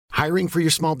Hiring for your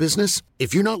small business?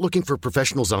 If you're not looking for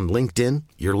professionals on LinkedIn,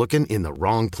 you're looking in the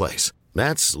wrong place.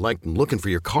 That's like looking for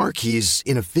your car keys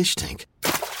in a fish tank.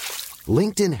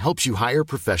 LinkedIn helps you hire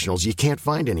professionals you can't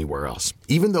find anywhere else,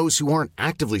 even those who aren't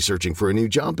actively searching for a new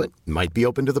job but might be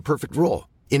open to the perfect role.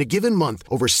 In a given month,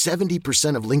 over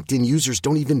 70% of LinkedIn users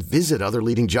don't even visit other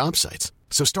leading job sites.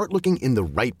 So start looking in the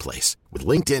right place. With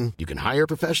LinkedIn, you can hire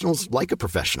professionals like a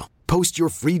professional. Post your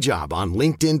free job on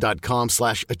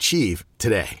linkedin.com/achieve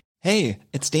today. Hey,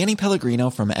 it's Danny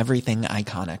Pellegrino from Everything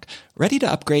Iconic. Ready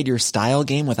to upgrade your style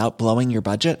game without blowing your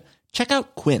budget? Check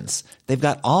out Quince. They've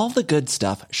got all the good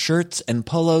stuff, shirts and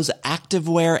polos,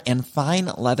 activewear, and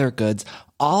fine leather goods,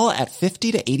 all at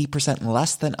 50 to 80%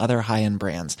 less than other high-end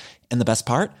brands. And the best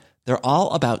part? They're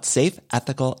all about safe,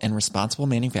 ethical, and responsible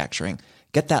manufacturing.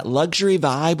 Get that luxury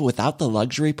vibe without the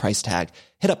luxury price tag.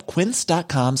 Hit up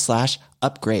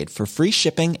quince.com/upgrade for free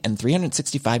shipping and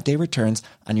 365-day returns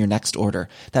on your next order.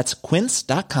 That's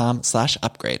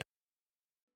quince.com/upgrade.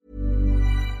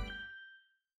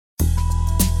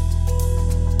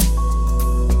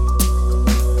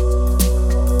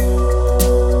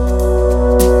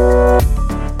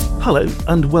 Hello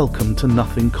and welcome to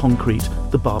Nothing Concrete,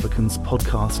 the Barbicans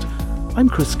podcast. I'm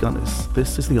Chris Gunnis.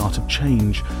 This is The Art of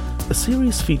Change, a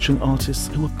series featuring artists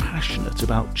who are passionate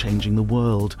about changing the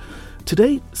world.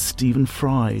 Today, Stephen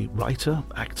Fry, writer,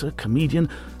 actor, comedian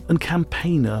and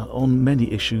campaigner on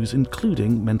many issues,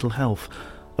 including mental health,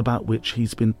 about which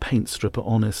he's been paint stripper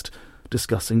honest,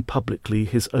 discussing publicly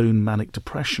his own manic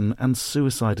depression and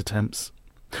suicide attempts.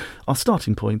 Our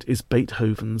starting point is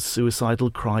Beethoven's suicidal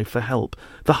cry for help,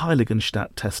 the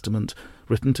Heiligenstadt Testament,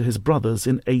 written to his brothers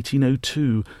in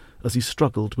 1802 as he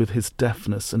struggled with his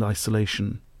deafness and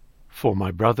isolation. For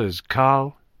my brothers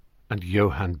Karl and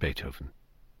Johann Beethoven.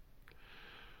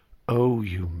 O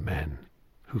you men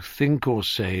who think or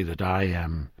say that I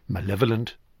am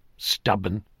malevolent,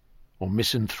 stubborn, or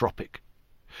misanthropic,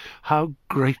 how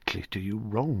greatly do you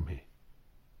wrong me!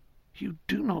 You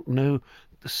do not know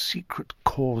the secret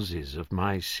causes of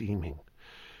my seeming.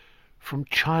 From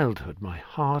childhood my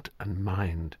heart and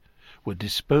mind were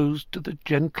disposed to the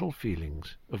gentle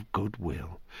feelings of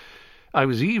goodwill. I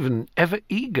was even ever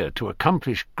eager to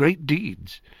accomplish great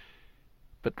deeds.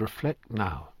 But reflect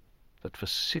now that for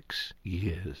 6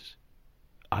 years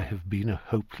I have been a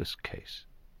hopeless case,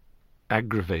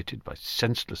 aggravated by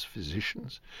senseless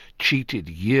physicians, cheated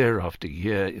year after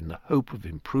year in the hope of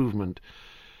improvement,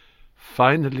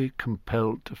 finally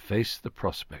compelled to face the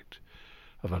prospect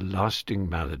of a lasting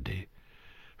malady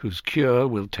whose cure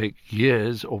will take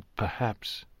years or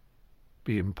perhaps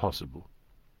be impossible.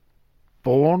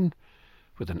 Born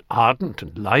with an ardent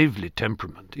and lively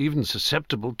temperament, even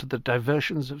susceptible to the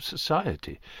diversions of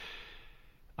society,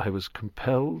 I was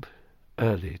compelled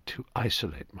early to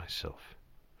isolate myself,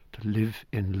 to live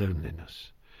in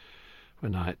loneliness.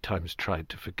 When I at times tried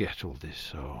to forget all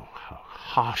this, oh, how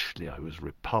harshly I was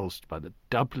repulsed by the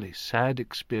doubly sad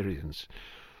experience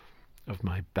of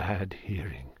my bad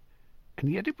hearing.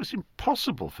 And yet it was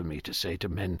impossible for me to say to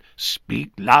men,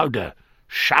 "Speak louder,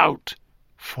 shout,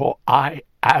 for I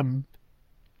am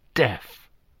deaf."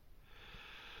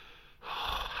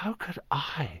 How could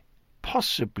I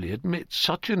possibly admit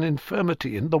such an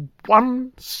infirmity in the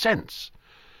one sense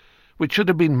which should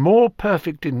have been more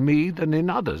perfect in me than in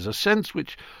others, a sense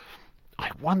which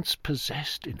I once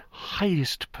possessed in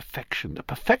highest perfection, a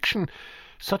perfection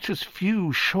such as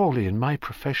few surely in my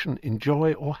profession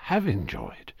enjoy or have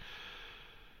enjoyed?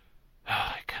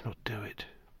 I cannot do it.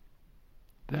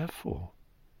 Therefore,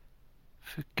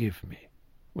 forgive me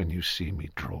when you see me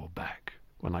draw back,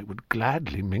 when I would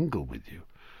gladly mingle with you.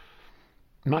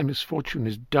 My misfortune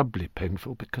is doubly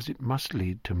painful because it must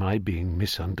lead to my being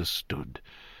misunderstood.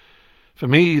 For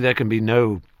me there can be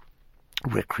no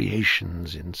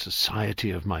recreations in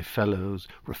society of my fellows,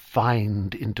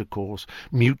 refined intercourse,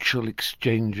 mutual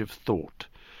exchange of thought.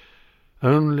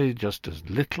 Only just as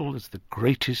little as the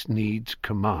greatest needs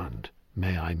command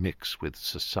may I mix with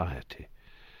society.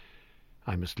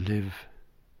 I must live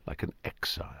like an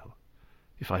exile.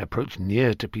 If I approach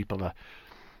near to people, a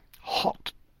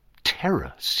hot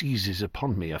terror seizes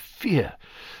upon me, a fear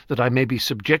that I may be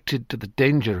subjected to the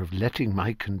danger of letting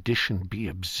my condition be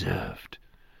observed.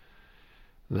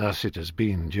 Thus it has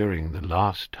been during the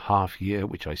last half-year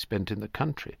which I spent in the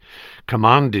country,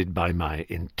 commanded by my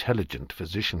intelligent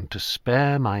physician to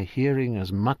spare my hearing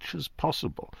as much as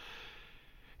possible,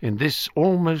 in this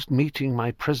almost meeting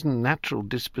my present natural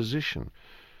disposition,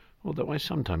 although I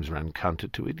sometimes ran counter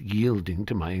to it, yielding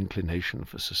to my inclination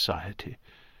for society.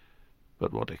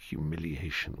 But what a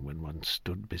humiliation when one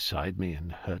stood beside me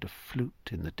and heard a flute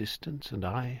in the distance, and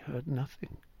I heard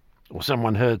nothing, Or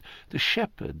someone heard the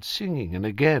shepherd singing, and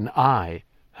again I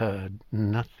heard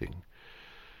nothing.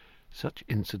 Such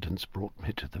incidents brought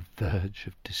me to the verge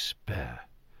of despair.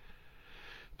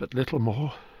 But little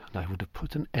more, and I would have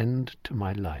put an end to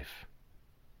my life.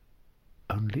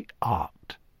 Only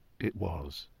art it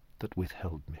was that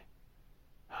withheld me.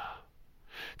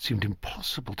 It seemed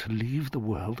impossible to leave the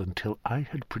world until I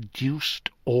had produced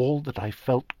all that I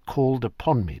felt called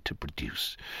upon me to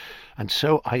produce, and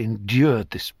so I endured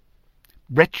this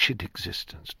wretched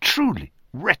existence, truly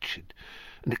wretched,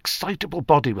 an excitable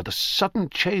body with a sudden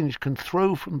change can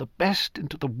throw from the best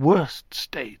into the worst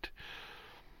state.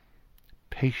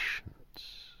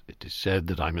 Patience, it is said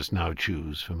that I must now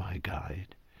choose for my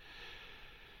guide.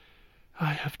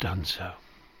 I have done so.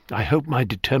 I hope my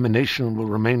determination will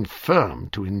remain firm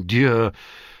to endure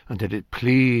until it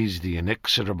please the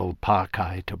inexorable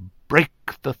Parkai to break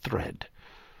the thread.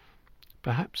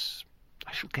 Perhaps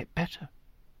I shall get better.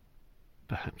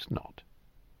 Perhaps not.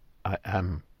 I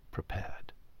am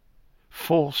prepared.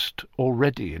 Forced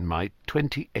already in my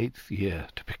 28th year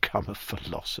to become a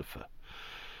philosopher.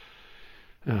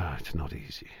 It's not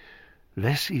easy.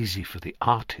 Less easy for the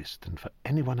artist than for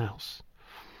anyone else.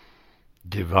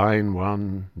 Divine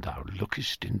One, thou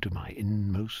lookest into my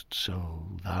inmost soul.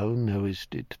 Thou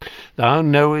knowest it. Thou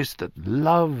knowest that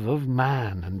love of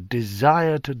man and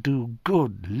desire to do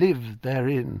good live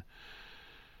therein.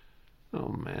 O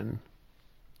men,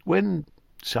 when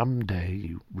some day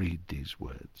you read these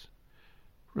words,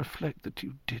 reflect that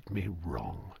you did me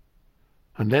wrong,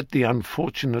 and let the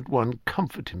unfortunate one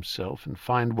comfort himself and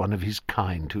find one of his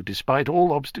kind who, despite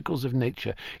all obstacles of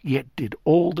nature, yet did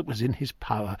all that was in his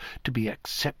power to be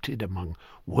accepted among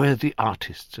worthy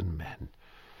artists and men.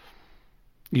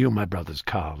 You, my brothers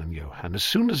Karl and Johann, as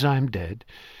soon as I am dead,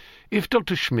 if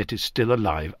Dr. Schmidt is still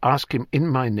alive, ask him in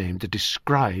my name to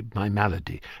describe my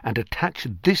malady, and attach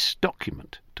this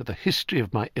document to the history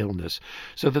of my illness,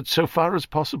 so that, so far as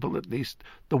possible at least,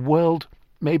 the world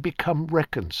may become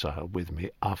reconciled with me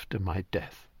after my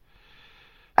death.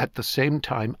 At the same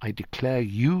time, I declare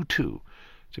you two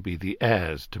to be the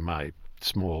heirs to my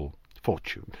small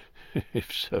fortune,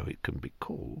 if so it can be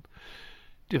called.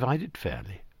 Divide it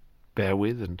fairly, bear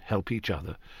with and help each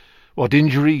other. What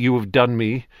injury you have done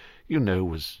me, you know,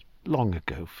 was long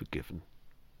ago forgiven.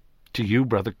 To you,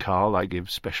 brother Karl, I give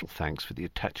special thanks for the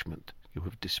attachment you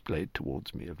have displayed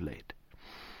towards me of late.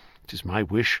 It is my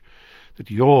wish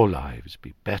that your lives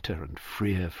be better and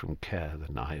freer from care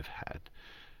than I have had.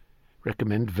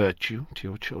 Recommend virtue to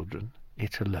your children.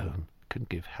 It alone can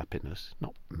give happiness,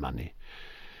 not money.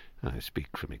 I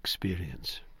speak from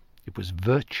experience. It was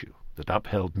virtue that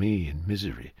upheld me in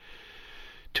misery.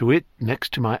 To it,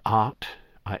 next to my art,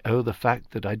 I owe the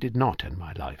fact that I did not end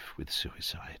my life with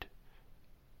suicide.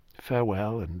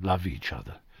 Farewell, and love each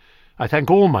other. I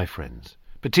thank all my friends,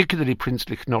 particularly Prince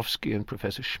Lichnowsky and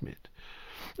Professor Schmidt.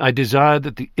 I desire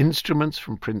that the instruments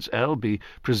from Prince L be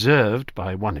preserved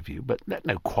by one of you, but let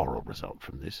no quarrel result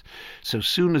from this. So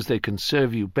soon as they can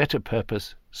serve you better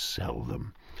purpose, sell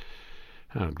them.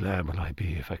 How glad will I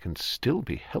be if I can still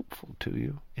be helpful to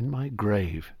you in my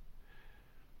grave.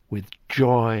 With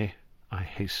joy I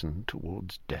hasten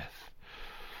towards death.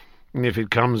 If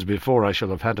it comes before I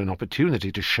shall have had an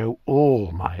opportunity to show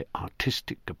all my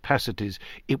artistic capacities,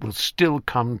 it will still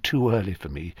come too early for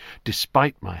me,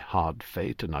 despite my hard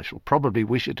fate, and I shall probably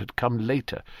wish it had come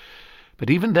later. But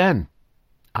even then,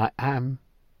 I am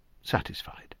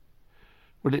satisfied.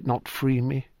 Will it not free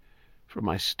me from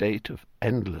my state of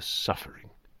endless suffering?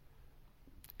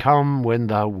 Come when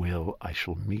thou will, I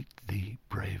shall meet thee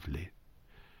bravely.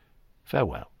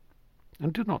 Farewell,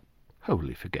 and do not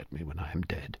wholly forget me when I am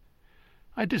dead.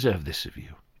 I deserve this of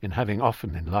you, in having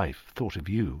often in life thought of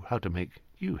you, how to make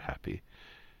you happy.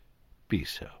 Be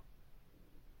so.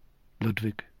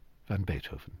 Ludwig van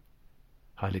Beethoven,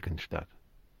 Heiligenstadt,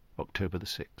 October the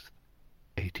 6th,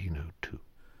 1802.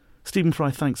 Stephen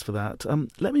Fry, thanks for that.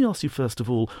 Let me ask you first of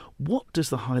all, what does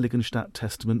the Heiligenstadt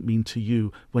Testament mean to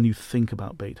you when you think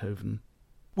about Beethoven?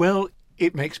 Well,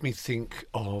 it makes me think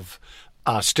of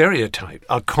our stereotype,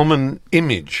 our common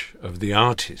image of the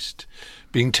artist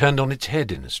being turned on its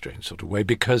head in a strange sort of way,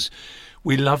 because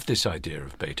we love this idea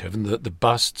of Beethoven, the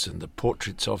busts and the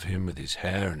portraits of him with his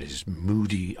hair and his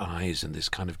moody eyes and this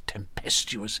kind of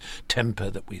tempestuous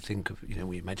temper that we think of. You know,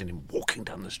 we imagine him walking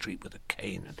down the street with a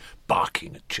cane and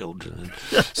barking at children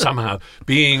and somehow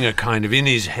being a kind of in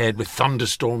his head with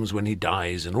thunderstorms when he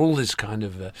dies and all this kind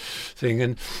of thing.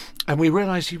 And we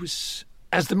realise he was,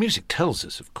 as the music tells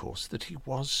us, of course, that he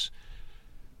was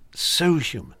so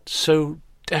human, so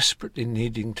desperately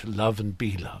needing to love and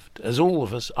be loved, as all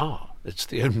of us are. It's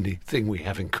the only thing we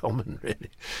have in common, really.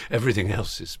 Everything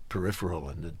else is peripheral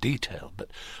and a detail,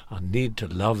 but our need to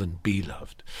love and be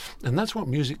loved. And that's what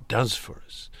music does for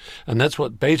us. And that's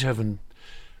what Beethoven,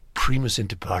 primus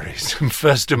inter pares,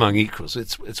 first among equals,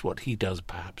 it's what he does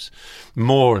perhaps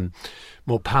more and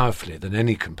more powerfully than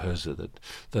any composer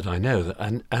that I know.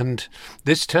 And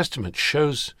this testament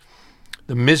shows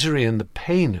the misery and the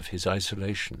pain of his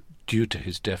isolation due to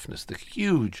his deafness, the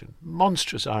huge and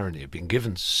monstrous irony of being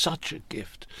given such a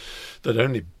gift that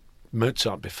only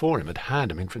Mozart before him had.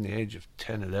 I mean, from the age of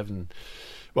 10, 11,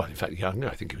 well, in fact, younger.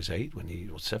 I think he was 8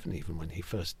 or 7 even when he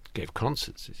first gave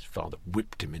concerts. His father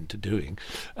whipped him into doing.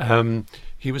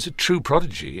 He was a true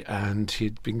prodigy, and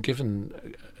he'd been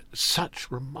given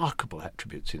such remarkable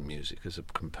attributes in music as a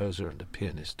composer and a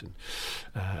pianist, and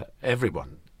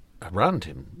everyone around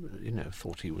him,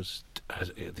 thought he was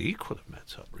the equal of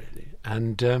Mozart, really.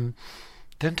 And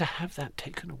then to have that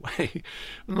taken away,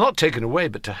 not taken away,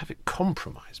 but to have it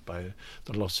compromised by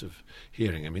the loss of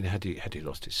hearing. I mean, had he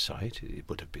lost his sight, it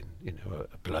would have been,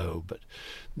 a blow, but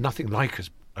nothing like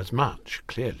as much,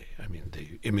 clearly. I mean,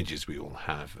 the images we all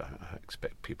have, I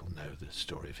expect people know the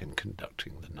story of him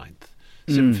conducting the Ninth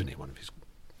Symphony, one of his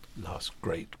last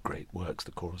great works,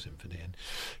 the Choral Symphony, and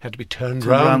had to be turned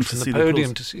round from the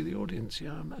podium to see the audience.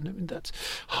 Yeah, and I mean, that's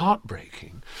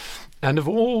heartbreaking. And of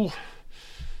all,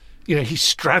 he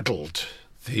straddled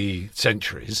the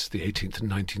centuries, the 18th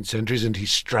and 19th centuries, and he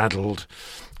straddled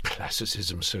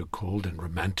classicism, so-called, and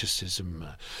romanticism.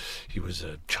 He was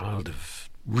a child of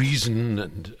reason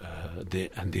and the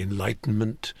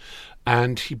Enlightenment,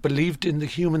 and he believed in the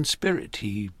human spirit.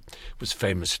 He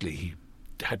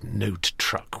had no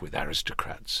truck with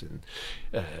aristocrats, and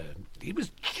he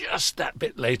was just that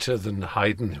bit later than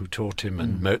Haydn, who taught him,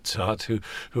 and Mozart, who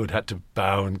had to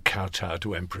bow and kowtow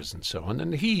to emperors and so on.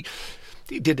 And he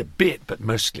did a bit, but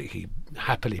mostly he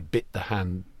happily bit the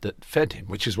hand that fed him,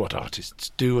 which is what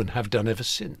artists do and have done ever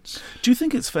since. Do you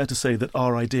think it's fair to say that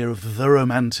our idea of the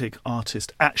romantic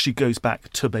artist actually goes back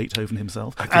to Beethoven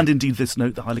himself, and indeed this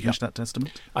note, the Heiligenstadt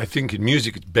Testament? I think in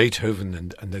music it's Beethoven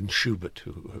and then Schubert,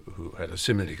 who had a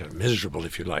similarly kind of miserable,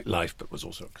 if you like, life, but was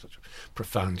also such a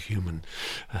profound human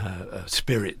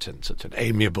spirit and such an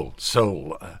amiable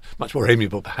soul, much more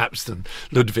amiable perhaps than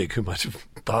Ludwig, who might have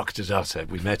barked at us had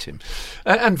we met him.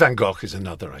 And Van Gogh is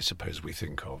another, I suppose, we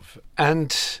think of.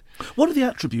 And what are the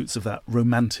attributes of that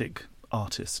romantic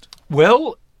artist?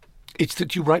 Well, it's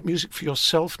that you write music for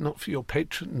yourself, not for your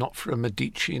patron, not for a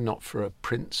Medici, not for a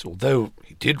prince, although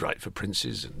he did write for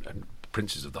princes and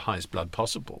princes of the highest blood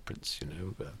possible, Prince,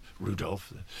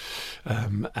 Rudolph,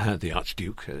 the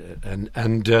Archduke, and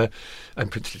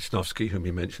Prince Lichnowsky, whom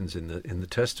he mentions in the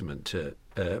Testament,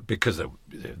 because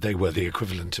they were the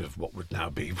equivalent of what would now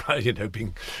be,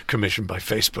 being commissioned by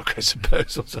Facebook, I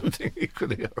suppose, or something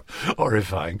equally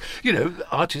horrifying.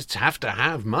 Artists have to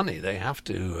have money. They have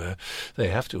to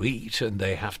eat, and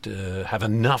they have to have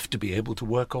enough to be able to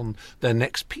work on their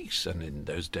next piece. And in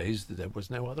those days, there was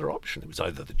no other option. It was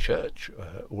either the church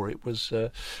or it was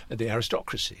the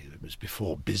aristocracy. It was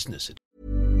before business.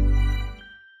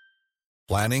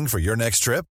 Planning for your next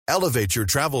trip? Elevate your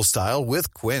travel style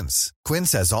with Quince.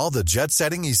 Quince has all the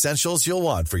jet-setting essentials you'll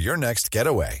want for your next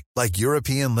getaway, like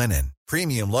European linen,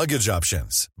 premium luggage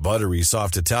options, buttery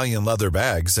soft Italian leather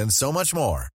bags, and so much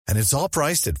more. And it's all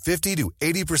priced at 50 to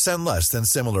 80% less than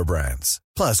similar brands.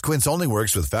 Plus, Quince only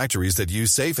works with factories that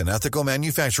use safe and ethical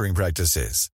manufacturing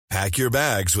practices. Pack your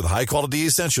bags with high-quality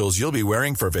essentials you'll be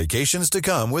wearing for vacations to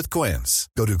come with Quince.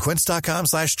 Go to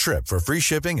quince.com/trip for free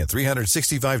shipping and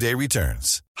 365-day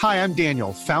returns. Hi, I'm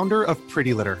Daniel, founder of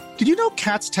Pretty Litter. Did you know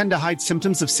cats tend to hide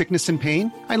symptoms of sickness and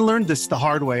pain? I learned this the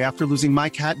hard way after losing my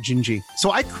cat, Gingy.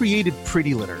 So I created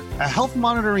Pretty Litter, a health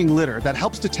monitoring litter that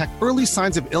helps detect early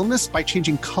signs of illness by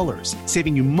changing colors,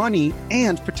 saving you money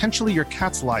and potentially your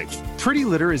cat's life. Pretty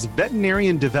Litter is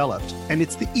veterinarian developed, and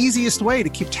it's the easiest way to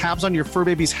keep tabs on your fur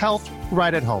baby's health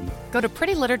right at home. Go to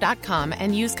prettylitter.com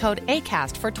and use code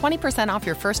ACAST for 20% off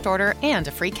your first order and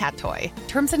a free cat toy.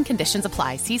 Terms and conditions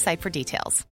apply. See site for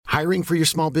details. Hiring for your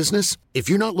small business? If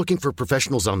you're not looking for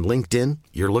professionals on LinkedIn,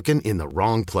 you're looking in the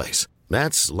wrong place.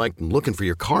 That's like looking for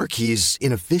your car keys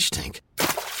in a fish tank.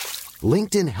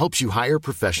 LinkedIn helps you hire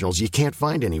professionals you can't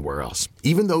find anywhere else,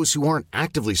 even those who aren't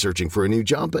actively searching for a new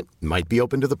job but might be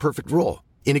open to the perfect role.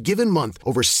 In a given month,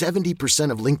 over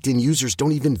 70% of LinkedIn users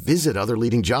don't even visit other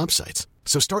leading job sites.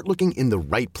 So start looking in the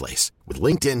right place. With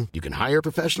LinkedIn, you can hire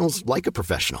professionals like a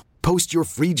professional. Post your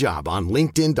free job on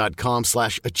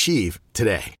linkedin.com/achieve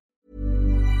today.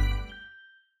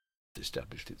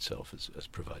 Established itself as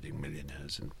providing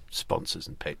millionaires and sponsors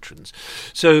and patrons.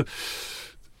 So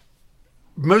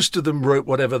most of them wrote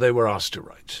whatever they were asked to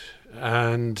write.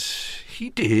 And he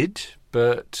did,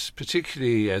 but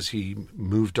particularly as he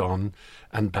moved on,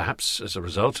 and perhaps as a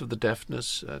result of the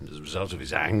deafness and as a result of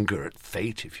his anger at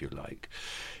fate, if you like,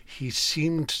 he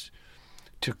seemed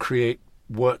to create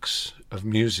works of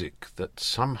music that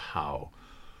somehow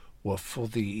were for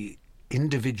the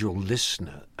individual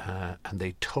listener, and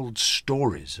they told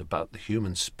stories about the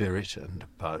human spirit and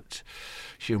about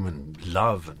human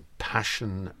love and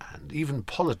passion and even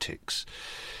politics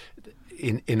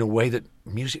in a way that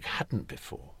music hadn't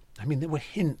before. I mean, there were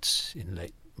hints in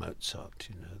late Mozart,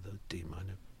 the D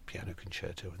minor piano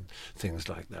concerto and things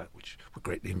like that, which were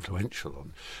greatly influential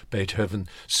on Beethoven,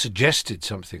 suggested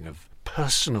something of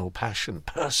personal passion,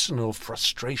 personal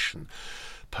frustration,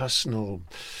 personal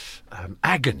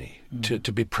agony to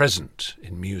be present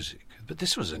in music. But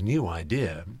this was a new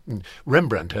idea.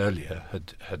 Rembrandt earlier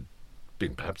had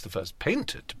been perhaps the first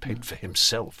painter to paint for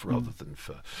himself rather than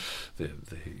for the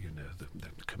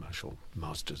commercial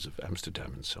masters of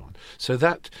Amsterdam and so on. So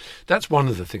that's one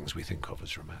of the things we think of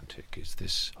as romantic, is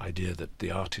this idea that the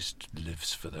artist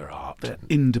lives for their art. They're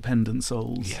independent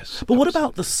souls. Yes. But what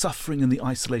about the suffering and the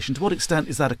isolation? To what extent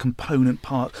is that a component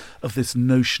part of this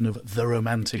notion of the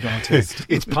romantic artist?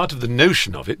 It's part of the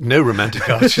notion of it. No romantic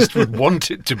artist would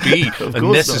want it to be a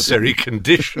necessary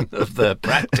condition of their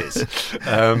practice.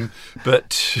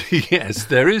 But yes,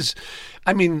 there is.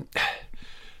 I mean,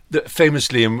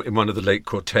 famously in one of the late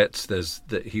quartets,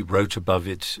 he wrote above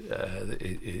it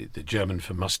the German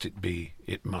for "must it be,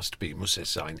 it must be, muss es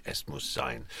sein, es muss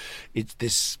sein." It's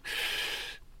this.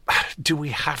 Do we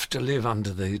have to live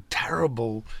under the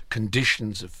terrible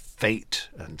conditions of fate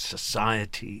and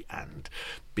society and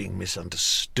being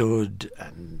misunderstood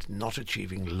and not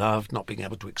achieving love, not being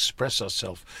able to express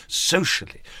ourselves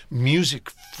socially? Music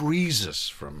frees us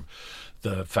from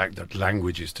the fact that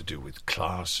language is to do with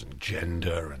class and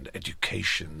gender and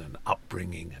education and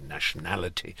upbringing and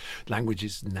nationality. Language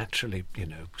is naturally,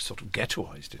 sort of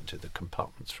ghettoized into the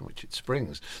compartments from which it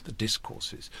springs, the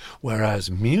discourses,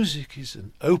 whereas music is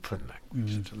an open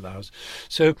language that allows.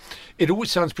 So it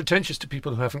always sounds pretentious to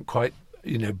people who haven't quite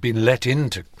been let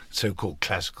into so-called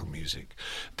classical music,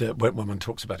 that when one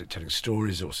talks about it telling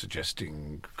stories or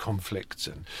suggesting conflicts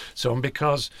and so on,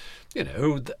 because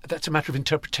that's a matter of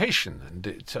interpretation, and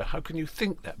it's how can you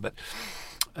think that? But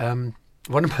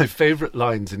one of my favourite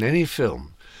lines in any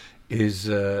film is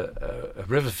a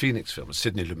River Phoenix film, a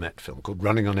Sidney Lumet film called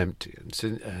Running on Empty.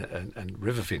 And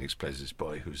River Phoenix plays this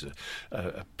boy who's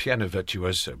a piano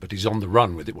virtuoso, but he's on the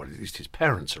run with it. Well, at least his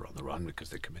parents are on the run because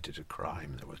they committed a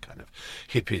crime. They were kind of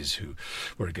hippies who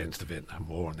were against the Vietnam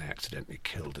War, and they accidentally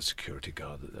killed a security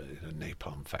guard in a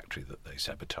napalm factory that they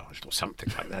sabotaged or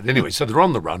something like that. Anyway, so they're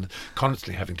on the run,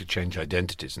 constantly having to change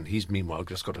identities, and he's meanwhile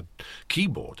just got a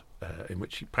keyboard in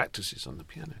which he practices on the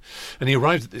piano. And he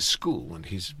arrives at this school and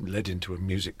he's led into a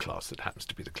music class that happens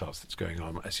to be the class that's going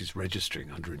on as he's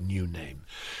registering under a new name.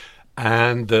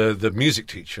 And the music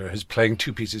teacher is playing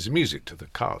two pieces of music to the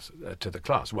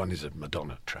class. One is a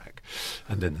Madonna track,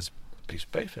 and then there's a piece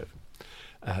of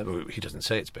Beethoven. He doesn't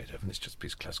say it's Beethoven, it's just a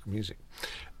piece of classical music.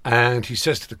 And he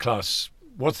says to the class,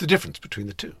 what's the difference between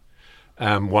the two?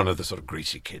 One of the sort of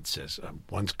greasy kids says,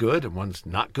 one's good and one's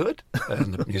not good.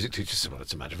 And the music teacher says, well,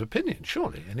 it's a matter of opinion,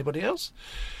 surely. Anybody else?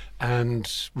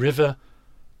 And River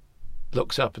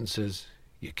looks up and says,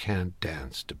 you can't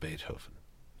dance to Beethoven.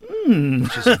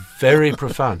 Which is very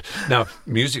profound. Now,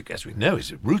 music, as we know,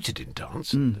 is rooted in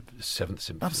dance. The Seventh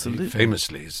Symphony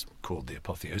famously is called the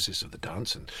apotheosis of the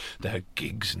dance, and there are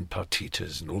gigs and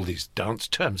partitas and all these dance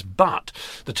terms. But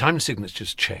the time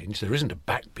signature's changed. There isn't a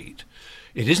backbeat.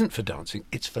 It isn't for dancing,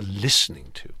 it's for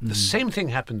listening to. The same thing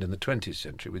happened in the 20th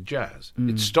century with jazz.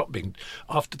 It stopped being,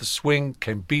 after the swing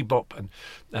came bebop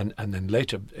and then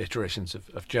later iterations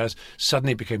of jazz,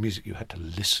 suddenly it became music you had to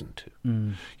listen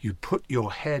to. You put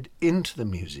your head into the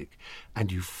music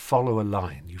and you follow a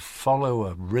line. You follow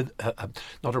a rhythm,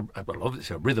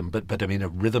 obviously a rhythm, but I mean a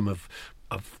rhythm of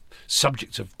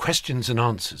subjects, of questions and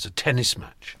answers, a tennis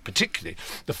match, particularly.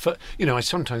 I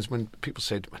sometimes, when people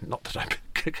say, not that I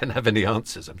can have any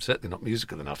answers, I'm certainly not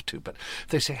musical enough to, but if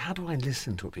they say, how do I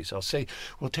listen to a piece? I'll say,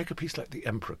 well, take a piece like the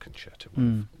Emperor Concerto,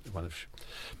 one of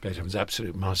Beethoven's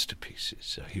absolute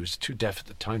masterpieces. He was too deaf at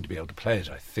the time to be able to play it,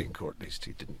 I think, or at least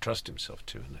he didn't trust himself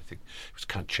to, and I think it was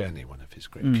Count Czerny, one of his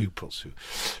great pupils,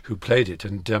 who played it.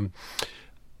 And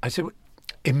I said, well,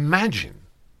 imagine,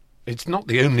 it's not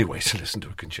the only way to listen to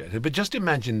a concerto, but just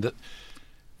imagine that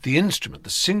the instrument,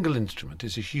 the single instrument,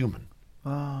 is a human.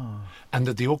 And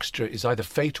that the orchestra is either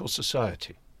fate or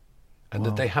society. and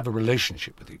that they have a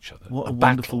relationship with each other. What a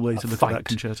wonderful way to look at that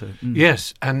concerto.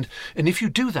 Yes, and if you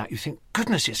do that, you think,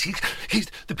 goodness, yes,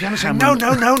 he's the piano saying,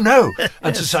 no,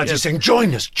 and society saying,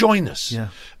 join us. Yeah.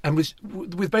 And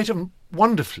with Beethoven,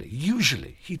 wonderfully,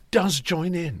 usually, he does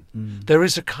join in. There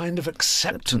is a kind of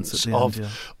acceptance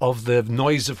of the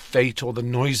noise of fate or the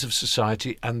noise of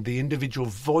society, and the individual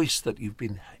voice that you've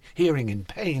been hearing in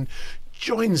pain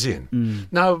joins in.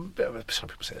 Now, some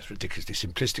people say that's a ridiculously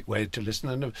simplistic way to listen,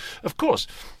 and of course,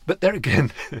 but there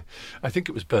again, I think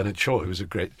it was Bernard Shaw, who was a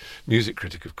great music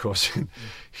critic, of course.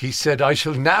 He said, I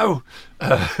shall now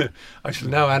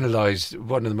analyse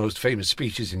one of the most famous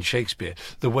speeches in Shakespeare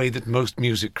the way that most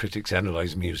music critics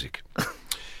analyse music.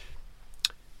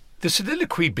 The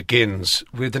soliloquy begins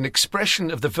with an expression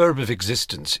of the verb of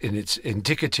existence in its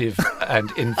indicative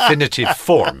and infinitive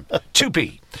form, to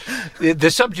be. The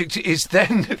subject is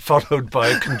then followed by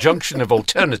a conjunction of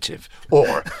alternative,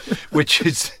 or, which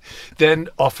is then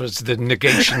offers the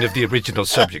negation of the original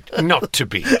subject, not to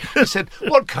be. He said,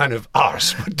 what kind of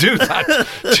arse would do that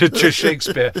to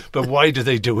Shakespeare, but why do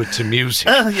they do it to music?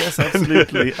 Yes,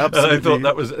 absolutely. I thought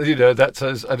that was, that's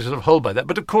I sort of hold by that.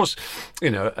 But of course,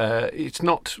 it's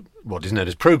not what is known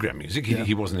as programme music.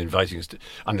 He wasn't inviting us to,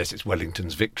 unless it's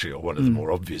Wellington's Victory or one of the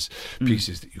more obvious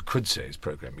pieces that you could say is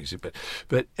programme music.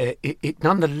 But it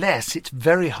nonetheless, it's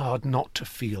very hard not to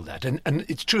feel that. And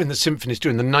it's true in the symphony, it's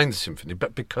true in the Ninth Symphony,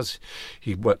 but because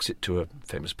he works it to a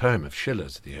famous poem of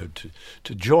Schiller's, the Ode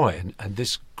to Joy, and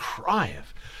this cry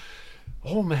of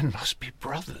all men must be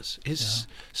brothers is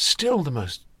still the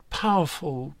most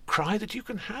powerful cry that you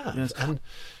can have. Yes. And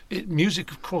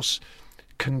music, of course,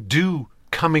 can do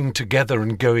coming together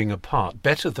and going apart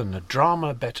better than a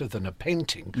drama, better than a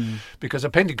painting, because a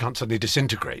painting can't suddenly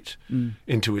disintegrate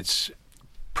into its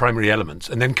primary elements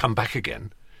and then come back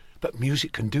again. But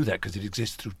music can do that because it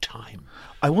exists through time.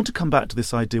 I want to come back to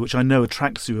this idea, which I know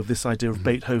attracts you, of this idea of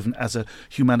Beethoven as a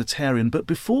humanitarian. But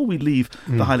before we leave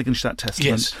the Heiligenstadt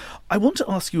Testament, I want to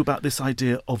ask you about this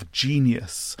idea of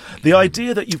genius. The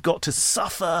idea that you've got to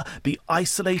suffer, be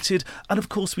isolated, and of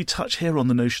course we touch here on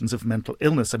the notions of mental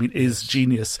illness. I mean, is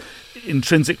genius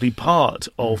intrinsically part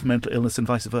of mental illness and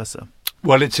vice versa?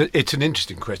 Well, it's an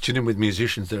interesting question, and with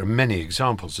musicians there are many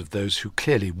examples of those who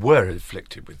clearly were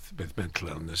afflicted with mental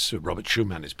illness. Robert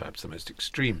Schumann is perhaps the most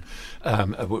extreme,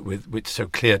 with so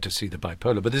clear to see the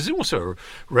bipolar. But there's also a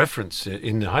reference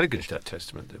in the Heiligenstadt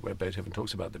Testament where Beethoven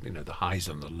talks about the highs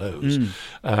and the lows,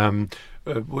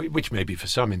 which may be for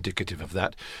some indicative of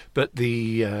that. But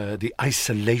the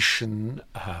isolation,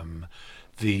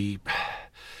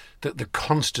 the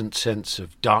constant sense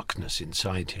of darkness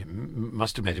inside him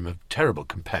must have made him a terrible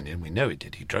companion. We know it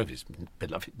did. He drove his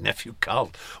beloved nephew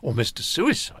Karl almost to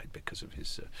suicide because of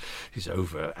his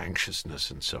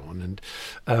over-anxiousness and so on.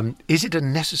 And is it a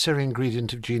necessary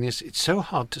ingredient of genius? It's so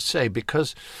hard to say,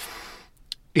 because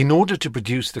in order to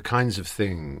produce the kinds of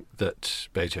thing that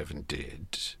Beethoven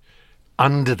did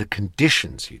under the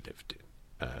conditions he lived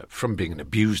in, from being an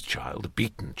abused child, a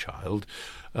beaten child,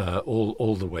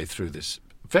 all the way through this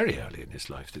very early in his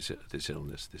life, this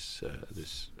illness,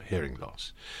 this hearing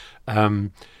loss,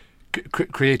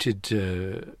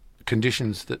 created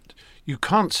conditions that you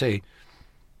can't say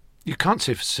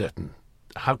for certain.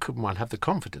 How could one have the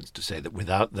confidence to say that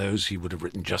without those he would have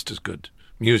written just as good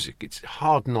music? It's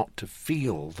hard not to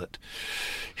feel that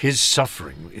his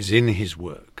suffering is in his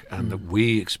work, and that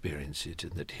we experience it,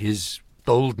 and that his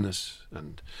boldness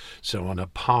and so on are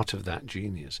part of that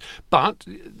genius. But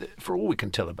for all we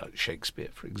can tell about Shakespeare,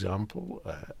 for example,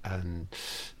 and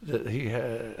that he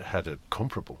had a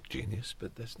comparable genius,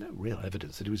 but there's no real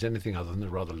evidence that he was anything other than a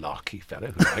rather larky fellow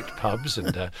who liked pubs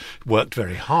and worked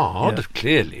very hard,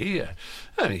 clearly.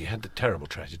 He had the terrible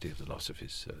tragedy of the loss of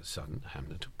his son,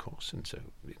 Hamlet, of course, and so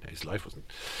his life wasn't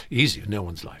easy. No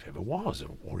one's life ever was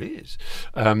or is.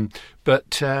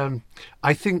 But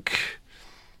I think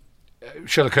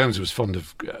Sherlock Holmes was fond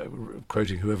of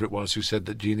quoting whoever it was who said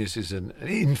that genius is an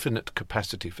infinite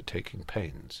capacity for taking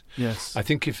pains. Yes. I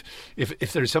think if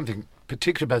there is something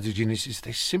particular about the genius, is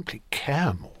they simply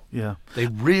care more. Yeah. They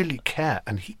really care,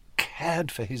 and he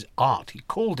cared for his art. He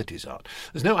called it his art.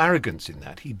 There's no arrogance in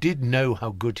that. He did know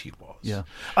how good he was. Yeah.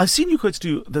 I've seen you quotes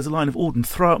do, there's a line of Auden,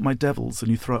 throw out my devils and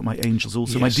you throw out my angels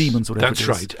also, my demons, whatever it is.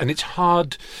 That's right. And it's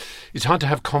hard to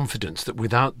have confidence that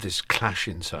without this clash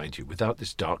inside you, without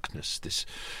this darkness, this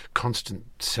constant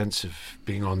sense of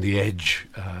being on the edge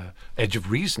of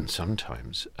reason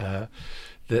sometimes,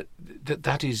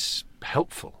 that is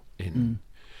helpful in...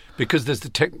 because there's the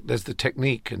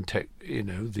technique and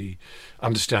the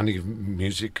understanding of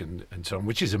music and so on,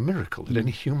 which is a miracle that any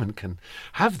human can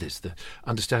have this, the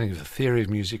understanding of the theory of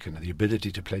music and the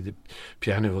ability to play the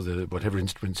piano or whatever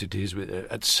instruments it is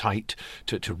at sight,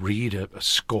 to read a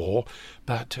score.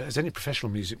 But as any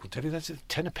professional music will tell you, that's a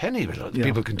ten a penny. A lot of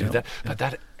people can do that. But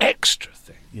that extra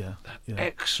thing,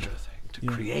 extra thing to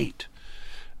create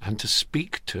and to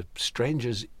speak to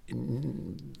strangers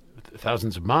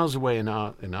thousands of miles away in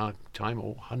our time,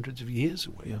 or hundreds of years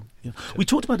away. We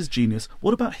talked about his genius.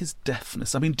 What about his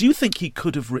deafness? I mean, do you think he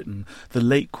could have written the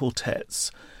late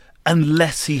quartets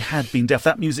unless he had been deaf?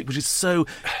 That music which is so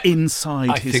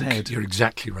inside his head. I think you're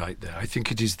exactly right there. I think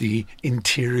it is the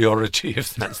interiority,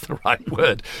 if that's the right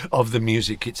word, of the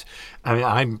music.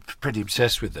 I'm pretty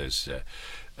obsessed with those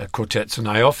quartets, and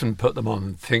I often put them on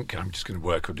and think I'm just going to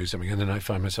work or do something, and then I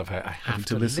find myself I have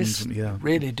to listen to them.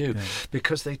 Really do,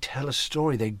 because they tell a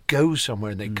story. They go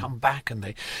somewhere and they come back,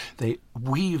 and they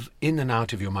weave in and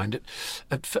out of your mind.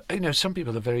 Some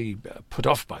people are very put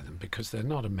off by them because they're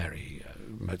not a merry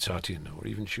Mozartian or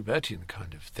even Schubertian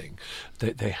kind of thing.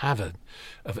 They have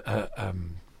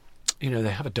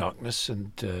they have a darkness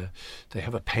and they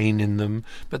have a pain in them,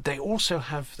 but they also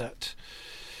have that.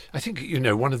 I think,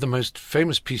 one of the most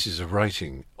famous pieces of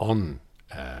writing on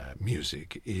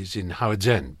music is in Howard's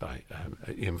End by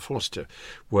Ian Forster,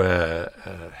 where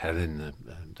Helen,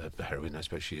 the heroine, I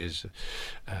suppose she is,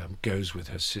 goes with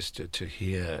her sister to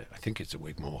hear, I think it's at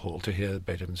Wigmore Hall, to hear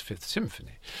Beethoven's Fifth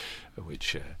Symphony,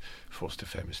 which Forster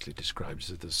famously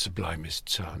describes as the sublimest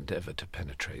sound ever to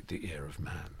penetrate the ear of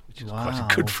man, which is quite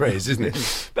a good phrase, isn't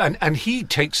it? And he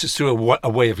takes us through a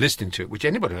way of listening to it, which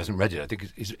anybody who hasn't read it, I think,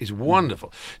 is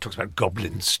wonderful. He talks about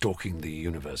goblins stalking the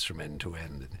universe from end to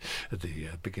end at the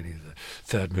beginning of the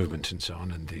third movement and so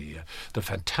on, and the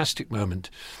fantastic moment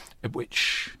at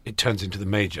which it turns into the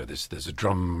major. There's a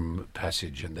drum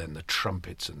passage and then the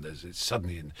trumpets, and it's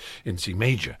suddenly in C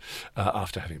major,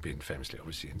 after having been famously,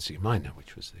 obviously, in C minor,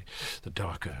 which was the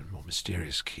darker and more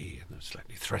mysterious key and the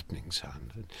slightly threatening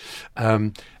sound.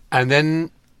 And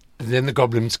then the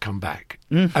goblins come back,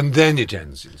 and then it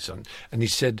ends in sun. And he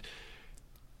said,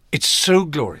 it's so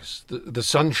glorious. The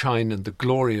sunshine and the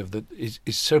glory of is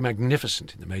so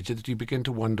magnificent in the major that you begin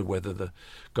to wonder whether the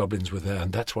goblins were there,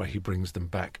 and that's why he brings them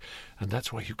back, and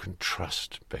that's why you can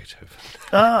trust Beethoven.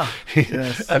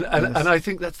 Yes. And I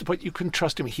think that's the point. You can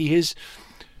trust him. He is,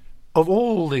 of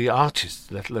all the artists,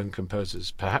 let alone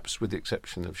composers, perhaps with the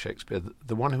exception of Shakespeare,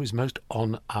 the one who is most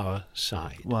on our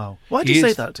side. Wow. Why do you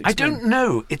say that? I don't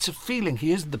know. It's a feeling.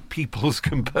 He is the people's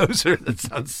composer. That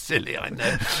sounds silly, I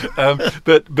know.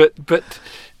 But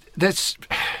that's...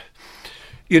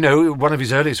 one of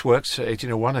his earliest works,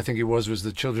 1801, I think it was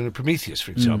The Children of Prometheus,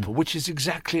 for example, which is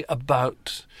exactly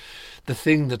about the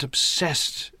thing that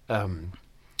obsessed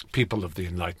people of the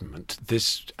Enlightenment.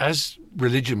 This, as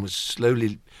religion was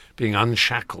slowly being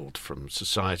unshackled from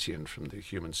society and from the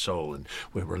human soul, and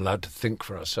we were allowed to think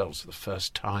for ourselves for the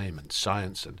first time, and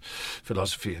science and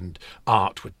philosophy and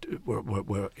art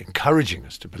were encouraging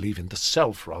us to believe in the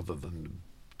self rather than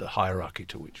the hierarchy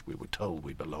to which we were told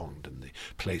we belonged and the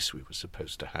place we were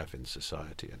supposed to have in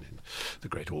society and in the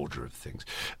great order of things.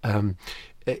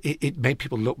 It made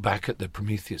people look back at the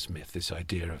Prometheus myth, this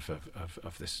idea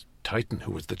of this Titan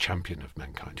who was the champion of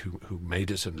mankind, who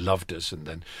made us and loved us, and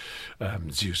then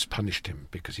Zeus punished him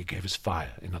because he gave us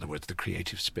fire. In other words, the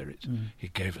creative spirit. He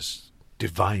gave us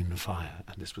divine fire,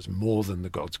 and this was more than the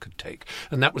gods could take.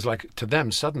 And that was like, to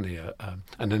them, suddenly an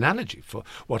analogy for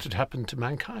what had happened to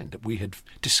mankind, that we had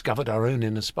discovered our own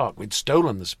inner spark. We'd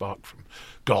stolen the spark from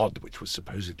God, which was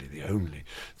supposedly the only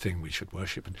thing we should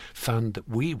worship, and found that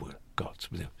we were gods.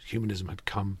 Humanism had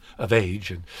come of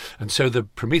age, and so the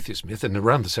Prometheus myth, and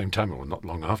around the same time, or not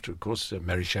long after, of course,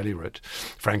 Mary Shelley wrote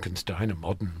Frankenstein, a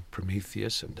modern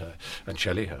Prometheus, and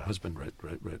Shelley, her husband,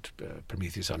 wrote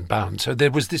Prometheus Unbound. So there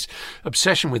was this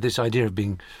obsession with this idea of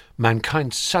being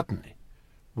mankind suddenly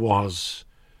was,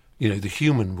 the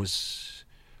human was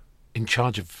in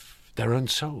charge of their own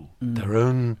soul, their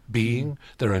own being,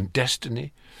 their own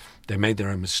destiny. They made their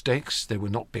own mistakes. They were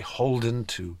not beholden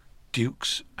to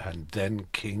dukes and then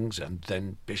kings and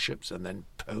then bishops and then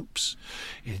popes.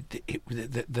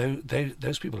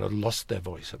 Those people had lost their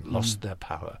voice and lost their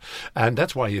power, and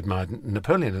that's why he admired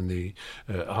Napoleon and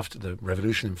after the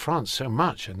revolution in France so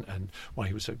much, and why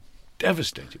he was so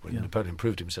devastated when Napoleon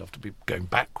proved himself to be going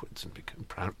backwards and became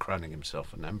crowning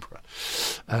himself an emperor.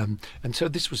 And so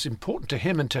this was important to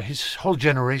him and to his whole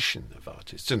generation of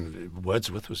artists. And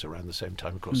Wordsworth was around the same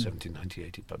time, of course,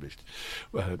 1798. He published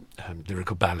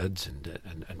lyrical ballads and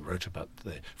wrote about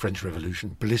the French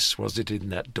Revolution. Bliss was it in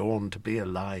that dawn to be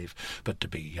alive, but to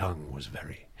be young was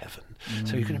very heaven.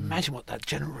 So you can imagine what that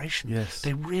generation, Yes.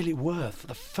 they really were for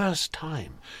the first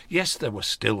time. Yes, there were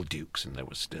still dukes and there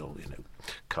were still,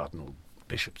 cardinal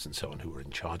bishops and so on who were in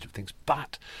charge of things,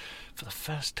 but for the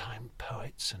first time,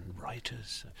 poets and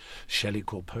writers, Shelley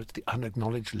called poets the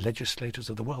unacknowledged legislators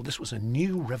of the world. This was a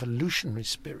new revolutionary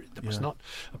spirit. That was not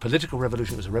a political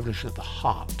revolution, it was a revolution of the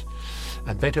heart.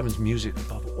 And Beethoven's music,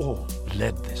 above all,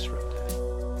 led this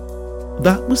revolution.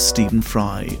 That was Stephen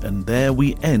Fry, and there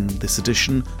we end this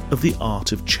edition of The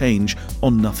Art of Change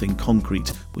on Nothing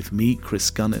Concrete with me, Chris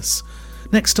Gunnis.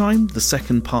 Next time, the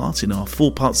second part in our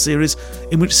 4-part series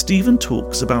in which Stephen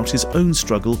talks about his own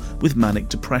struggle with manic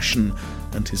depression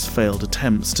and his failed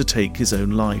attempts to take his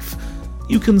own life.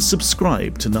 You can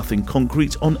subscribe to Nothing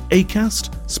Concrete on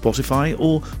Acast, Spotify,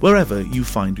 or wherever you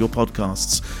find your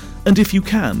podcasts. And if you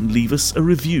can, leave us a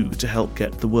review to help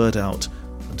get the word out.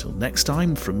 Until next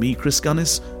time, from me, Chris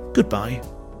Gunnis, goodbye.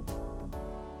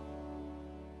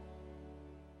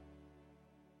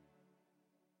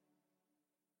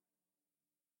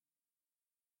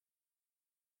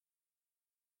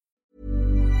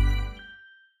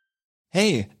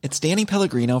 Hey, it's Danny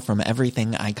Pellegrino from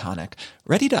Everything Iconic.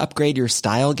 Ready to upgrade your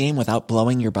style game without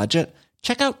blowing your budget?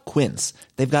 Check out Quince.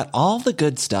 They've got all the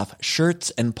good stuff, shirts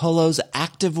and polos,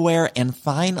 activewear, and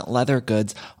fine leather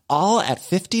goods, all at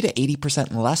 50 to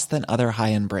 80% less than other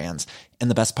high-end brands. And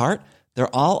the best part?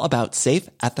 They're all about safe,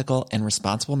 ethical, and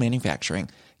responsible manufacturing.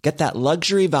 Get that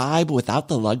luxury vibe without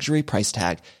the luxury price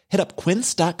tag. Hit up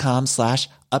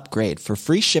quince.com/upgrade for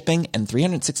free shipping and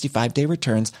 365-day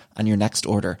returns on your next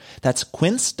order. That's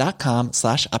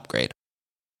quince.com/upgrade.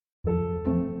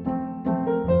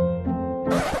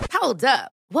 Hold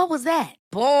up. What was that?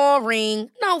 Boring.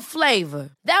 No flavor.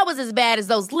 That was as bad as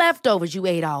those leftovers you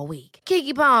ate all week.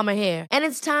 Keke Palmer here, and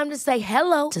it's time to say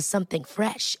hello to something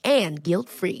fresh and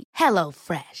guilt-free.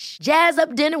 HelloFresh. Jazz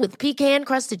up dinner with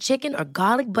pecan-crusted chicken or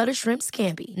garlic butter shrimp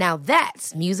scampi. Now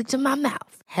that's music to my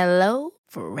mouth.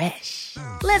 HelloFresh.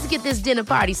 Let's get this dinner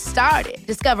party started.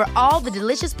 Discover all the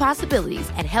delicious possibilities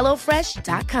at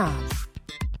HelloFresh.com.